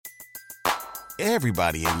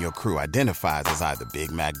Everybody in your crew identifies as either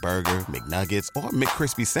Big Mac Burger, McNuggets, or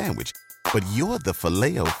McCrispy Sandwich. But you're the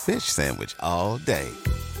Filet-O-Fish Sandwich all day.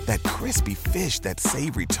 That crispy fish, that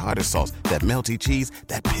savory tartar sauce, that melty cheese,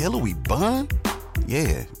 that pillowy bun.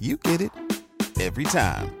 Yeah, you get it. Every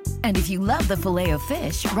time. And if you love the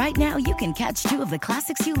Filet-O-Fish, right now you can catch two of the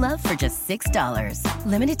classics you love for just $6.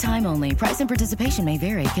 Limited time only. Price and participation may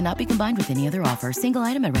vary. Cannot be combined with any other offer. Single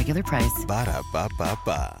item at regular price.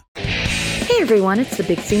 Ba-da-ba-ba-ba. Hey everyone, it's the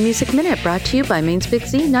Big Z Music Minute brought to you by Maine's Big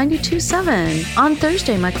Z 92.7. On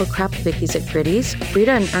Thursday, Michael Krapowicki's at Gritty's,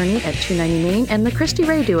 Brita and Ernie at 290 Main, and the Christy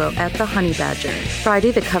Ray Duo at the Honey Badger.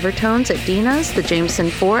 Friday, the Cover Tones at Dina's, the Jameson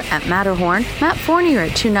 4 at Matterhorn, Matt Fournier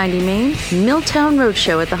at 290 Main, Milltown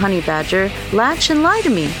Roadshow at the Honey Badger, Latch and Lie to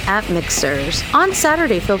Me at Mixers. On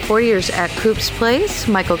Saturday, Phil Fourier's at Coop's Place,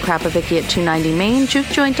 Michael Krapowicki at 290 Main, Juke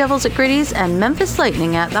Joint Devils at Gritty's, and Memphis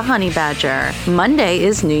Lightning at the Honey Badger. Monday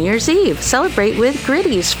is New Year's Eve. Celebrate with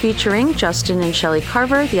Gritty's featuring Justin and Shelley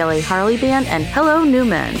Carver, the LA Harley Band, and Hello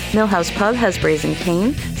Newman. Millhouse Pub has Brazen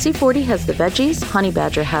Cane, C40 has the Veggies, Honey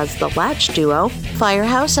Badger has the Latch Duo,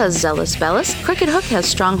 Firehouse has Zealous Bellis, Crooked Hook has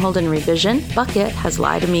Stronghold and Revision, Bucket has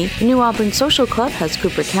Lie to Me, New Auburn Social Club has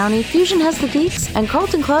Cooper County, Fusion has the Geeks, and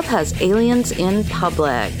Carlton Club has Aliens in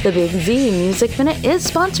Public. The Big Z Music Minute is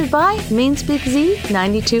sponsored by Maine's Big Z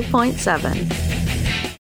 92.7.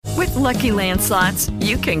 With Lucky Land Slots,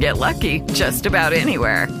 you can get lucky just about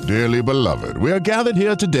anywhere. Dearly beloved, we are gathered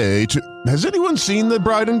here today to... Has anyone seen the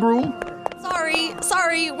bride and groom?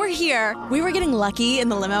 Sorry, we're here. We were getting lucky in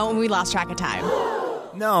the limo and we lost track of time.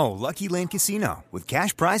 No, Lucky Land Casino, with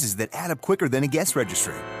cash prizes that add up quicker than a guest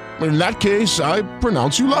registry. In that case, I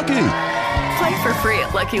pronounce you lucky. Play for free at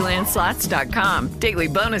LuckyLandSlots.com. Daily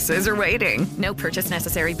bonuses are waiting. No purchase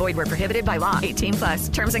necessary. Void where prohibited by law.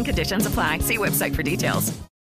 18+. Terms and conditions apply. See website for details.